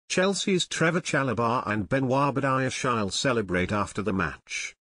Chelsea's Trevor Chalobah and Benoit Badiashile celebrate after the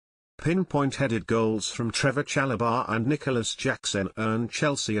match. Pinpoint-headed goals from Trevor Chalobah and Nicholas Jackson earned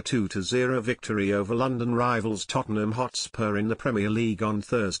Chelsea a 2-0 victory over London rivals Tottenham Hotspur in the Premier League on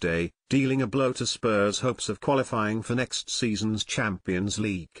Thursday, dealing a blow to Spurs' hopes of qualifying for next season's Champions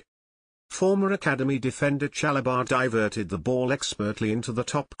League. Former academy defender Chalobah diverted the ball expertly into the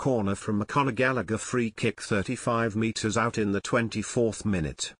top corner from a Conor Gallagher free kick 35 metres out in the 24th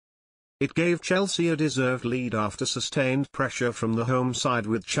minute. It gave Chelsea a deserved lead after sustained pressure from the home side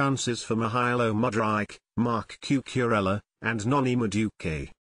with chances for Mihailo Mudryk, Marc Cucurella, and Noni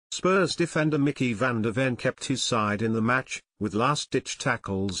Madueke. Spurs defender Mickey van der Ven kept his side in the match, with last-ditch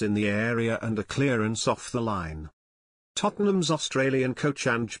tackles in the area and a clearance off the line. Tottenham's Australian coach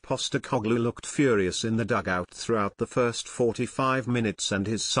Ange Postecoglou looked furious in the dugout throughout the first 45 minutes, and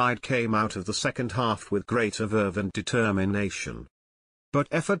his side came out of the second half with greater verve and determination. But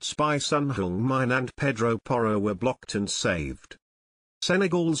efforts by Son Heung-min and Pedro Porro were blocked and saved.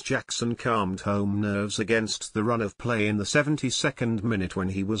 Senegal's Jackson calmed home nerves against the run of play in the 72nd minute when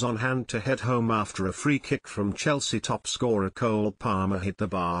he was on hand to head home after a free kick from Chelsea top scorer Cole Palmer hit the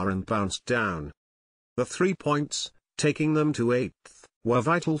bar and bounced down. The 3 points, taking them to 8th, were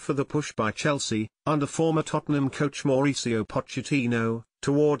vital for the push by Chelsea, under former Tottenham coach Mauricio Pochettino,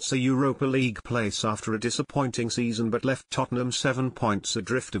 towards a Europa League place after a disappointing season but left Tottenham 7 points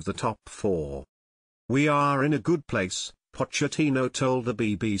adrift of the top 4. "We are in a good place," Pochettino told the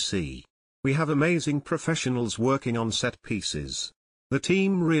BBC. "We have amazing professionals working on set pieces. The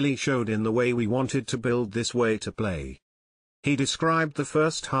team really showed in the way we wanted to build this way to play." He described the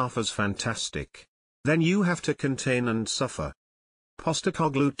first half as fantastic. "Then you have to contain and suffer."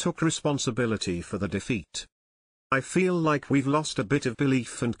 Postecoglou took responsibility for the defeat. "I feel like we've lost a bit of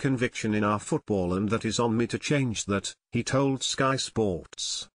belief and conviction in our football, and that is on me to change that," he told Sky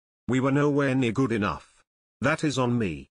Sports. "We were nowhere near good enough. That is on me."